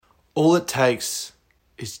All it takes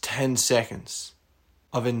is 10 seconds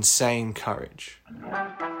of insane courage.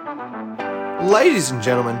 Ladies and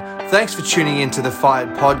gentlemen, thanks for tuning in to the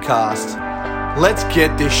Fired Podcast. Let's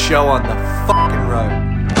get this show on the fucking road.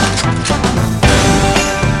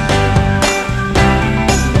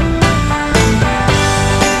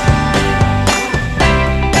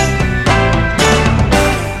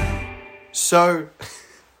 So,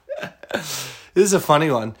 this is a funny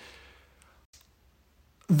one.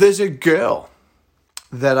 There's a girl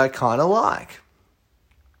that I kind of like.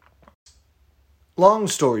 Long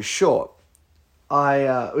story short,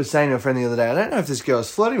 I was saying to a friend the other day, I don't know if this girl's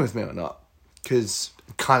flirting with me or not, because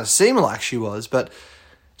it kind of seemed like she was, but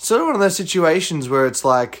it's sort of one of those situations where it's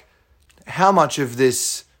like, how much of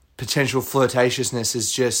this potential flirtatiousness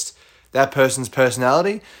is just that person's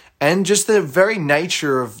personality and just the very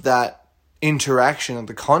nature of that interaction and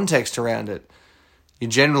the context around it. You're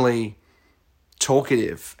generally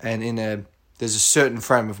talkative and there's a certain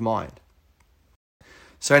frame of mind.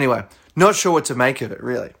 So anyway, not sure what to make of it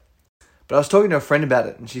really. But I was talking to a friend about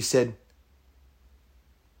it and she said,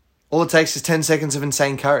 all it takes is 10 seconds of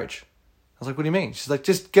insane courage. I was like, what do you mean? She's like,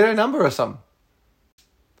 just get her number or something.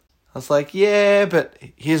 I was like, yeah, but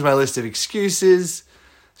here's my list of excuses.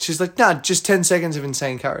 She's like, nah, just 10 seconds of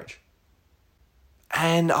insane courage.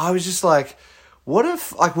 And I was just like, what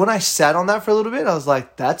if, like when I sat on that for a little bit, I was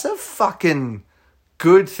like, that's a fucking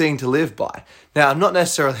good thing to live by. Now, I'm not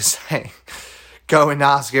necessarily saying go and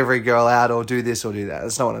ask every girl out or do this or do that.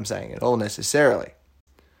 That's not what I'm saying at all necessarily.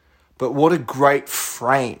 But what a great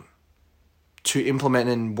frame to implement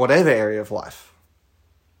in whatever area of life.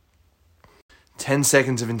 10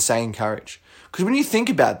 seconds of insane courage. Because when you think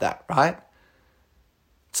about that, right?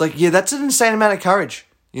 It's like, yeah, that's an insane amount of courage.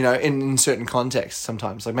 You know, in certain contexts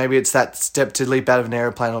sometimes. Like maybe it's that step to leap out of an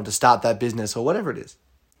airplane or to start that business or whatever it is.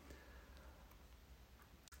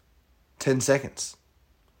 10 seconds.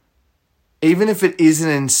 Even if it is an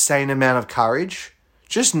insane amount of courage,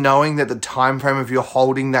 just knowing that the time frame of you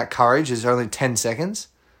holding that courage is only 10 seconds,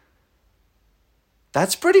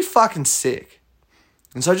 that's pretty fucking sick.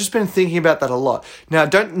 And so I've just been thinking about that a lot. Now, I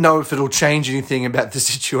don't know if it'll change anything about the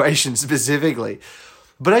situation specifically,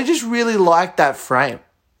 but I just really like that frame.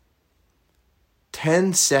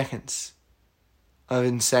 10 seconds of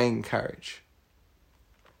insane courage.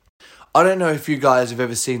 I don't know if you guys have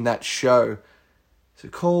ever seen that show. Is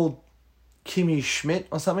it called Kimmy Schmidt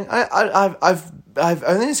or something? I've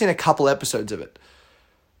only seen a couple episodes of it.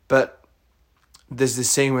 But there's this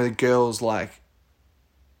scene where the girl's like,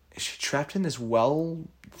 is she trapped in this well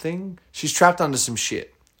thing? She's trapped under some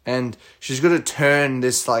shit. And she's got to turn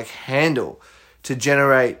this like handle to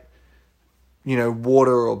generate,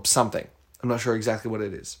 water or something. I'm not sure exactly what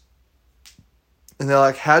it is. And they're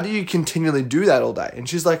like, how do you continually do that all day? And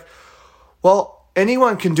she's like, well,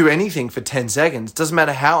 anyone can do anything for 10 seconds. Doesn't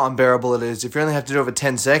matter how unbearable it is. If you only have to do it for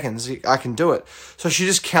 10 seconds, I can do it. So she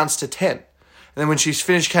just counts to 10. And then when she's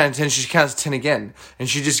finished counting 10, she counts 10 again. And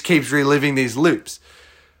she just keeps reliving these loops.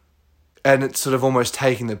 And it's sort of almost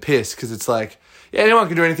taking the piss because it's like, yeah, anyone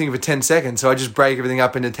can do anything for 10 seconds. So I just break everything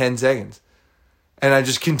up into 10 seconds. And I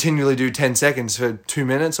just continually do 10 seconds for 2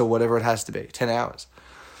 minutes or whatever it has to be, 10 hours.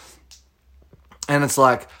 And it's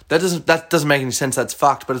like, that doesn't make any sense, that's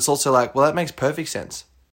fucked. But it's also like, well, that makes perfect sense.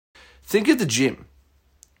 Think of the gym.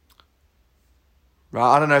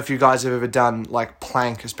 Right? I don't know if you guys have ever done like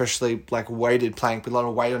plank, especially like weighted plank with a lot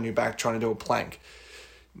of weight on your back trying to do a plank.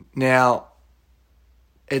 Now,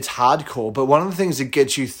 it's hardcore, but one of the things that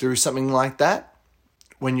gets you through something like that,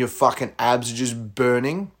 when your fucking abs are just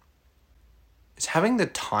burning, is having the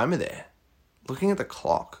timer there, looking at the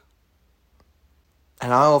clock.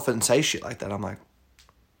 And I often say shit like that. I'm like,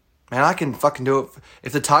 man, I can fucking do it.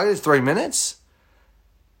 If the target is 3 minutes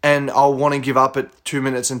and I'll want to give up at 2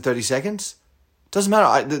 minutes and 30 seconds, doesn't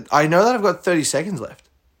matter. I know that I've got 30 seconds left.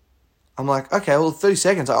 I'm like, okay, well, 30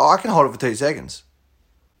 seconds. I can hold it for 30 seconds.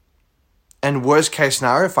 And worst case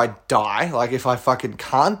scenario, if I die, like if I fucking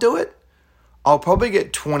can't do it, I'll probably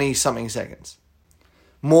get 20 something seconds.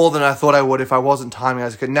 More than I thought I would if I wasn't timing. I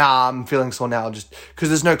was like, nah, I'm feeling sore now, just because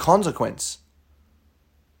there's no consequence.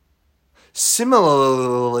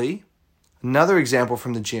 Similarly, another example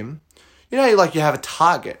from the gym, you have a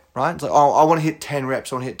target, right? It's like, oh, I want to hit 10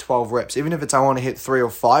 reps, I want to hit 12 reps. Even if it's I want to hit 3 or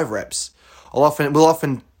 5 reps, we'll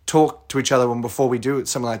often talk to each other before we do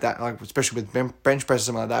something like that, like especially with bench press or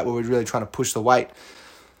something like that, where we're really trying to push the weight.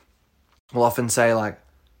 We'll often say like,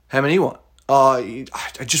 how many do you want? Oh,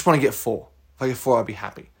 I just want to get 4. If I get 4, I'll be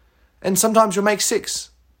happy. And sometimes you'll make 6.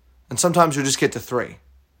 And sometimes you'll just get to 3.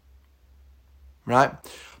 Right?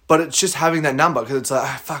 But it's just having that number, because it's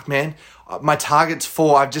like, fuck man, my target's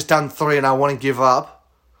 4, I've just done 3 and I want to give up.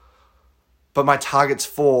 but my target's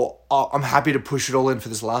 4, I'm happy to push it all in for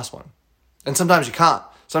this last one. And sometimes you can't.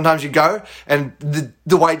 Sometimes you go and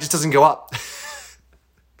the weight just doesn't go up.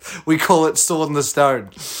 We call it sword in the stone.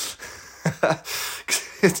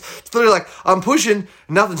 It's literally like, I'm pushing,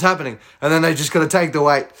 nothing's happening. And then they just got to take the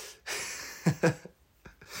weight.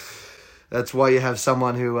 That's why you have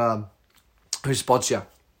someone who spots you.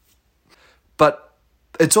 But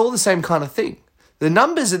it's all the same kind of thing. The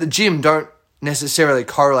numbers at the gym don't necessarily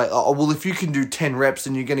correlate. Oh, well, if you can do 10 reps,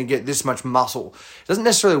 then you're going to get this much muscle. It doesn't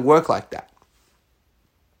necessarily work like that.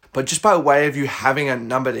 But just by way of you having a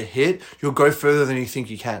number to hit, you'll go further than you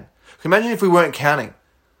think you can. Imagine if we weren't counting.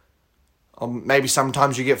 Maybe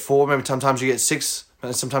sometimes you get 4, maybe sometimes you get 6,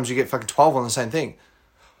 and sometimes you get fucking 12 on the same thing.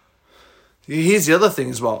 Here's the other thing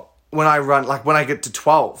as well. When I run, like when I get to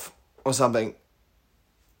 12 or something,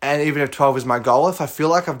 and even if 12 is my goal, if I feel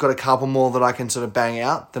like I've got a couple more that I can sort of bang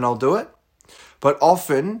out, then I'll do it. But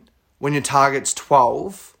often, when your target's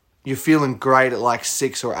 12, you're feeling great at like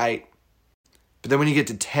 6 or 8. But then when you get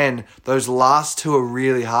to 10, those last 2 are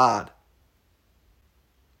really hard.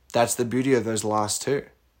 That's the beauty of those last 2.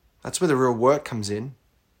 That's where the real work comes in.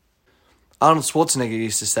 Arnold Schwarzenegger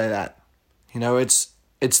used to say that.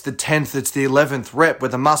 It's the 10th, it's the 11th rep where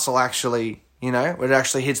the muscle actually, where it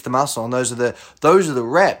actually hits the muscle. And those are the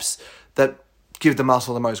reps that give the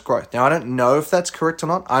muscle the most growth. Now, I don't know if that's correct or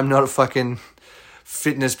not. I'm not a fucking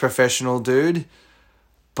fitness professional dude,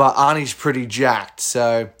 but Arnie's pretty jacked.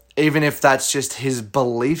 So even if that's just his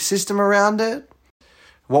belief system around it,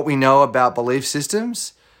 what we know about belief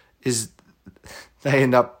systems is they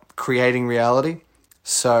end up creating reality.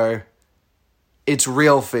 So it's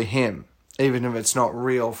real for him, even if it's not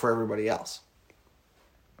real for everybody else.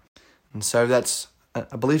 And so that's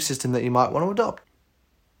a belief system that you might want to adopt.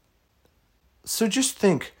 So just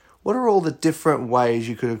think, what are all the different ways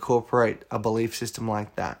you could incorporate a belief system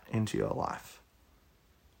like that into your life?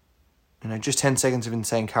 Just 10 seconds of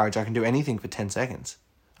insane courage. I can do anything for 10 seconds.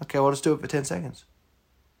 Okay, well, just do it for 10 seconds.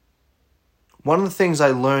 One of the things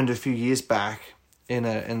I learned a few years back in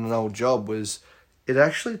an old job was it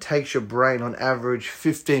actually takes your brain on average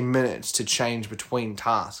 15 minutes to change between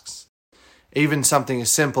tasks. Even something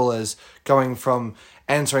as simple as going from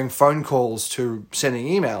answering phone calls to sending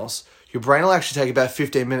emails, your brain will actually take about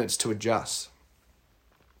 15 minutes to adjust.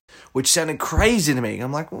 Which sounded crazy to me.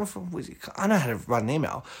 I'm like, well, I know how to write an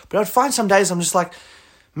email. But I'd find some days I'm just like,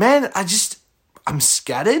 man, I'm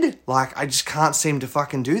scattered. Like, I just can't seem to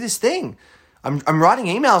fucking do this thing. I'm writing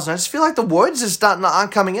emails and I just feel like the words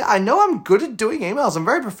aren't coming out. I know I'm good at doing emails. I'm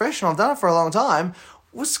very professional. I've done it for a long time.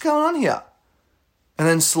 What's going on here? And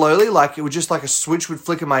then slowly, like, it would just like a switch would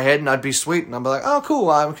flick in my head and I'd be sweet. And I'd be like, oh, cool,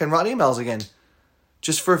 I can write emails again.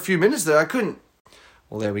 Just for a few minutes there, I couldn't.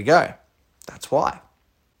 Well, there we go. That's why.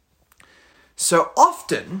 So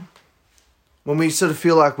often, when we sort of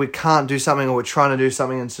feel like we can't do something or we're trying to do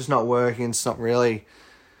something and it's just not working, it's not really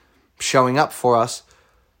showing up for us,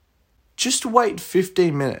 just wait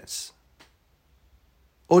 15 minutes.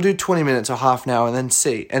 Or do 20 minutes or half an hour and then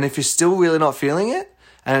see. And if you're still really not feeling it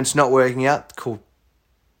and it's not working out, cool.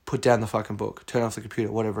 Put down the fucking book. Turn off the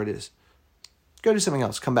computer, whatever it is. Go do something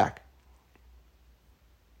else. Come back.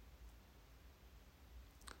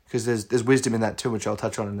 Because there's wisdom in that too, which I'll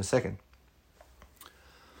touch on in a second.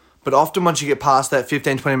 But often once you get past that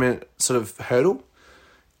 15, 20 minute sort of hurdle,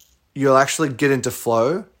 you'll actually get into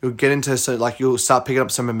flow. You'll get into, you'll start picking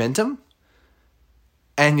up some momentum.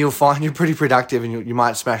 And you'll find you're pretty productive and you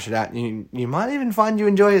might smash it out. You might even find you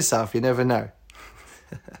enjoy yourself. You never know.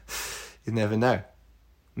 You never know.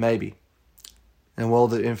 Maybe. In a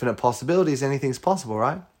world of infinite possibilities, anything's possible,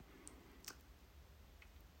 right?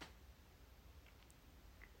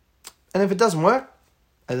 And if it doesn't work,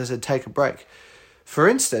 as I said, take a break. For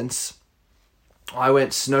instance, I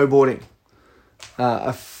went snowboarding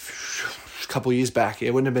a couple years back.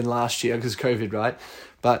 It wouldn't have been last year because COVID, right?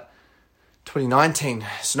 But 2019,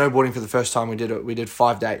 snowboarding for the first time, we did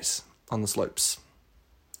 5 days on the slopes.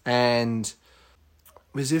 And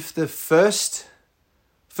it was if the first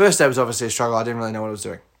day was obviously a struggle. I didn't really know what I was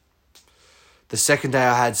doing. The second day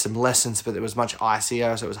I had some lessons, but it was much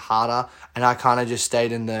icier, so it was harder. And I kind of just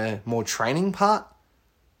stayed in the more training part,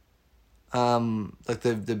 like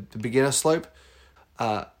the beginner slope.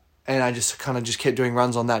 And I just kind of just kept doing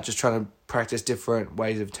runs on that, just trying to practice different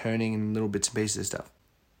ways of turning and little bits and pieces of stuff.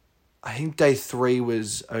 I think day 3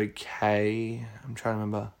 was okay. I'm trying to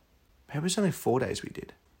remember. Maybe it was only 4 days we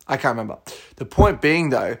did. I can't remember. The point being,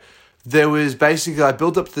 though, there was basically, I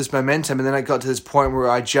built up to this momentum and then I got to this point where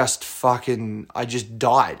I just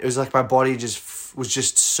died. It was like my body was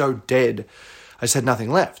just so dead. I just had nothing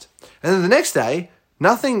left. And then the next day,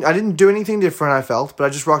 Nothing, I didn't do anything different, I felt, but I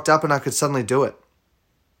just rocked up and I could suddenly do it.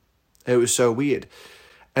 It was so weird.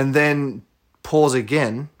 And then, pause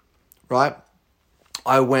again, right?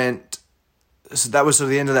 So that was sort of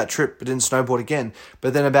the end of that trip. I didn't snowboard again.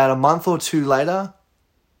 But then about a month or two later,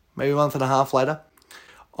 maybe a month and a half later,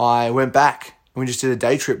 I went back and we just did a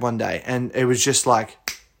day trip one day. And it was just like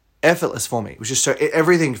effortless for me. It was just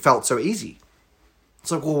everything felt so easy. It's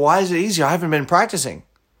like, well, why is it easy? I haven't been practicing.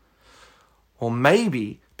 Well,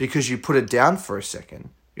 maybe because you put it down for a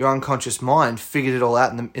second, your unconscious mind figured it all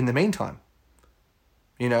out in the meantime.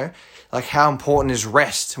 You know, like how important is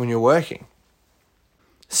rest when you're working?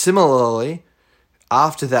 Similarly,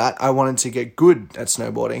 after that, I wanted to get good at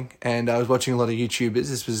snowboarding, and I was watching a lot of YouTubers.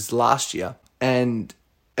 This was last year, and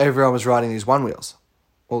everyone was riding these one wheels.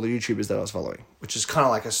 All the YouTubers that I was following, which is kind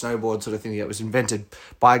of like a snowboard sort of thing that was invented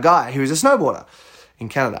by a guy who was a snowboarder in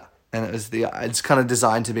Canada. And it's kind of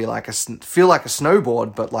designed to be feel like a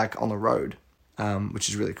snowboard, but like on the road, which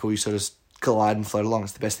is really cool. You sort of glide and float along.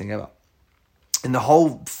 It's the best thing ever. In the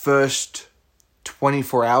whole first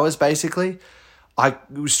 24 hours, basically, I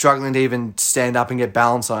was struggling to even stand up and get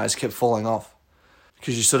balance on it. I just kept falling off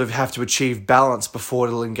because you sort of have to achieve balance before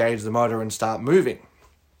it'll engage the motor and start moving.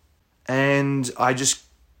 And I just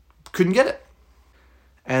couldn't get it.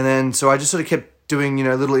 And then, so I just sort of kept doing,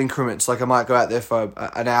 little increments. Like I might go out there for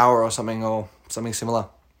an hour or something similar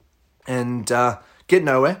and get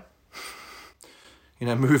nowhere,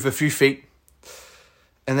 move a few feet.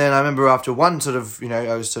 And then I remember after one sort of,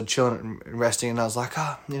 I was sort of chilling and resting and I was like,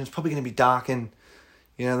 it's probably going to be dark in,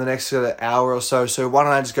 the next sort of hour or so. So why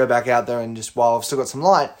don't I just go back out there and just, while I've still got some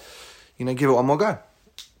light, give it one more go.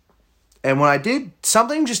 And when I did,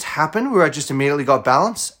 something just happened where I just immediately got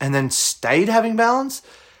balance and then stayed having balance.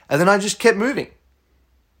 And then I just kept moving.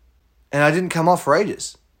 And I didn't come off for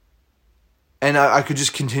ages. And I could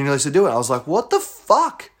just continuously do it. I was like, what the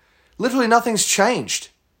fuck? Literally nothing's changed.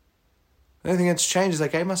 The only thing that's changed is I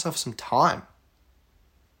gave myself some time.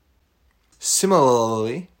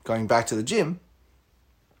 Similarly, going back to the gym,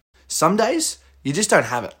 some days you just don't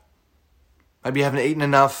have it. Maybe you haven't eaten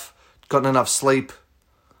enough, gotten enough sleep.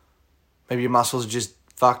 Maybe your muscles are just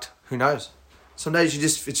fucked. Who knows? Some days it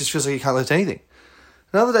just feels like you can't lift anything.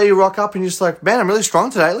 Another day you rock up and you're just like, man, I'm really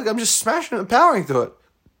strong today. Look, I'm just smashing it and powering through it.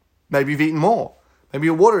 Maybe you've eaten more. Maybe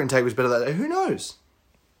your water intake was better that day. Who knows?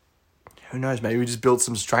 Who knows? Maybe we just built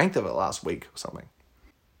some strength over the last week or something.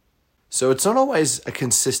 So it's not always a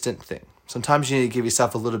consistent thing. Sometimes you need to give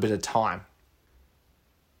yourself a little bit of time.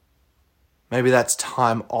 Maybe that's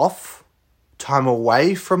time off, time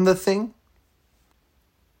away from the thing.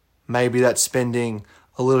 Maybe that's spending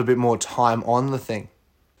a little bit more time on the thing.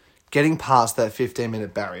 Getting past that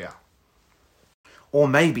 15-minute barrier. Or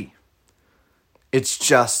maybe it's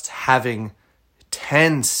just having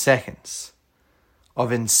 10 seconds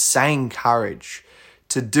of insane courage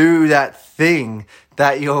to do that thing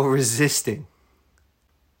that you're resisting.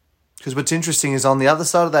 Because what's interesting is on the other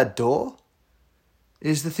side of that door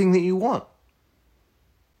is the thing that you want.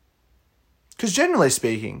 Because generally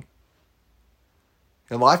speaking,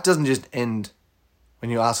 your life doesn't just end when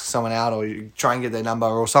you ask someone out or you try and get their number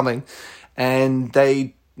or something and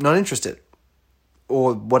they not interested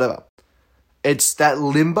or whatever. It's that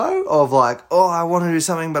limbo of like, oh, I want to do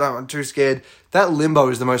something, but I'm too scared. That limbo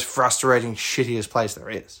is the most frustrating, shittiest place there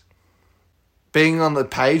is. Being on the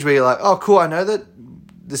page where you're like, oh, cool, I know that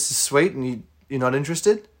this is sweet and you're not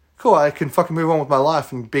interested. Cool, I can fucking move on with my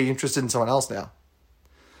life and be interested in someone else now.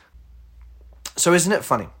 So isn't it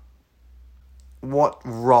funny what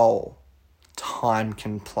role time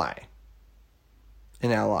can play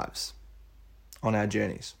in our lives, on our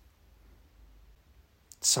journeys?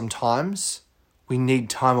 Sometimes we need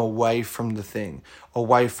time away from the thing,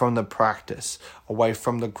 away from the practice, away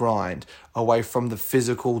from the grind, away from the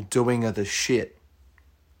physical doing of the shit,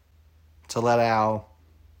 to let our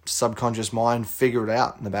subconscious mind figure it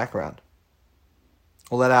out in the background.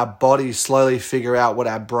 Or let our body slowly figure out what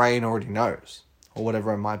our brain already knows, or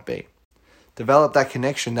whatever it might be. Develop that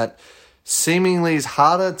connection that seemingly is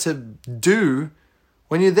harder to do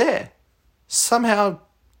when you're there. Somehow,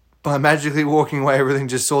 by magically walking away, everything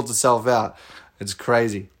just sorts itself out. It's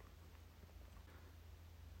crazy.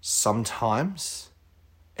 Sometimes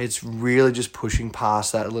it's really just pushing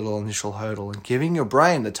past that little initial hurdle and giving your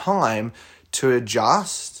brain the time to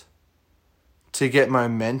adjust, to get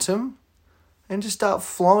momentum, and to start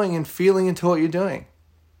flowing and feeling into what you're doing.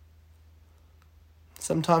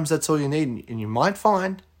 Sometimes that's all you need, and you might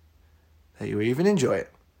find that you even enjoy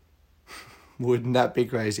it. Wouldn't that be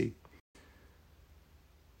crazy?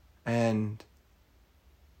 And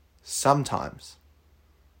sometimes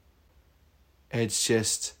it's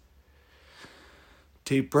just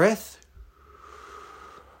Deep breath.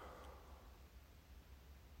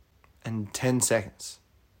 And 10 seconds.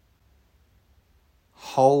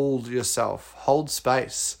 Hold yourself. Hold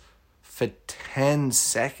space for 10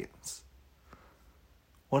 seconds.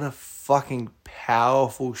 What a fucking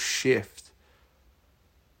powerful shift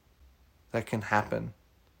that can happen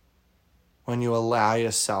when you allow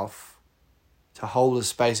yourself to hold a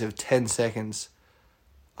space of 10 seconds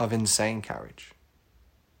of insane courage.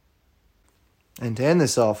 And to end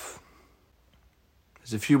this off,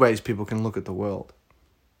 there's a few ways people can look at the world.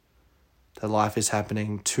 That life is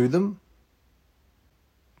happening to them.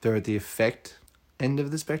 They're at the effect end of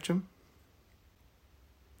the spectrum.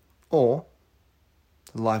 Or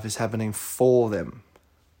that life is happening for them.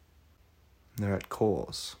 They're at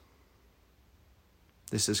cause.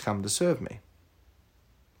 This has come to serve me.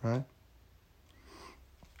 Right?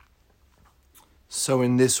 So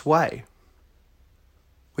in this way,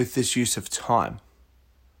 with this use of time,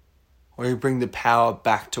 we bring the power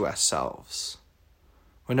back to ourselves.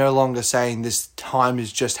 We're no longer saying this time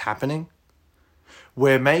is just happening.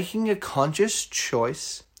 We're making a conscious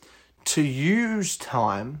choice to use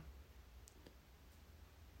time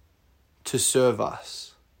to serve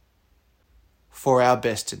us for our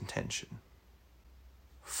best intention,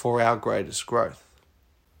 for our greatest growth.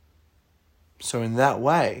 So in that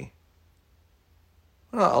way,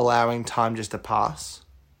 we're not allowing time just to pass.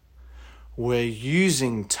 We're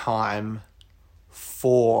using time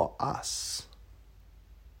for us.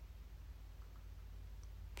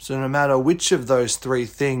 So no matter which of those three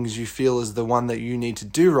things you feel is the one that you need to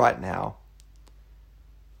do right now,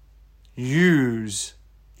 use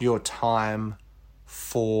your time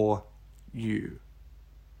for you.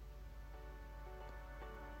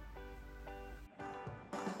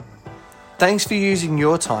 Thanks for using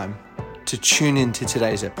your time to tune into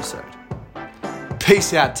today's episode.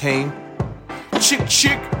 Peace out, team. Chick,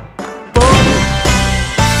 chick.